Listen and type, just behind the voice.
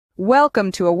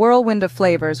Welcome to a whirlwind of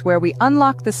flavors where we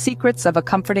unlock the secrets of a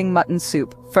comforting mutton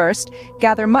soup. First,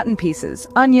 gather mutton pieces,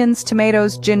 onions,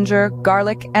 tomatoes, ginger,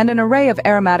 garlic, and an array of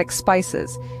aromatic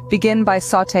spices. Begin by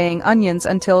sautéing onions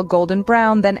until golden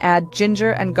brown, then add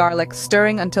ginger and garlic,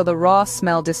 stirring until the raw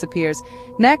smell disappears.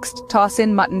 Next, toss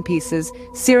in mutton pieces,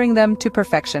 searing them to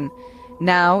perfection.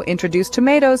 Now, introduce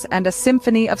tomatoes and a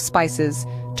symphony of spices: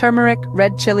 turmeric,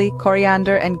 red chili,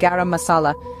 coriander, and garam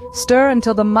masala. Stir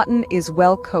until the mutton is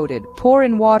well coated. Pour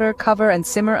in water, cover, and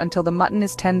simmer until the mutton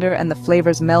is tender and the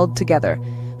flavors meld together.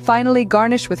 Finally,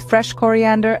 garnish with fresh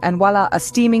coriander, and voila, a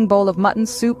steaming bowl of mutton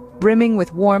soup brimming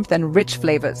with warmth and rich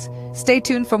flavors. Stay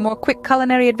tuned for more quick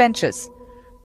culinary adventures.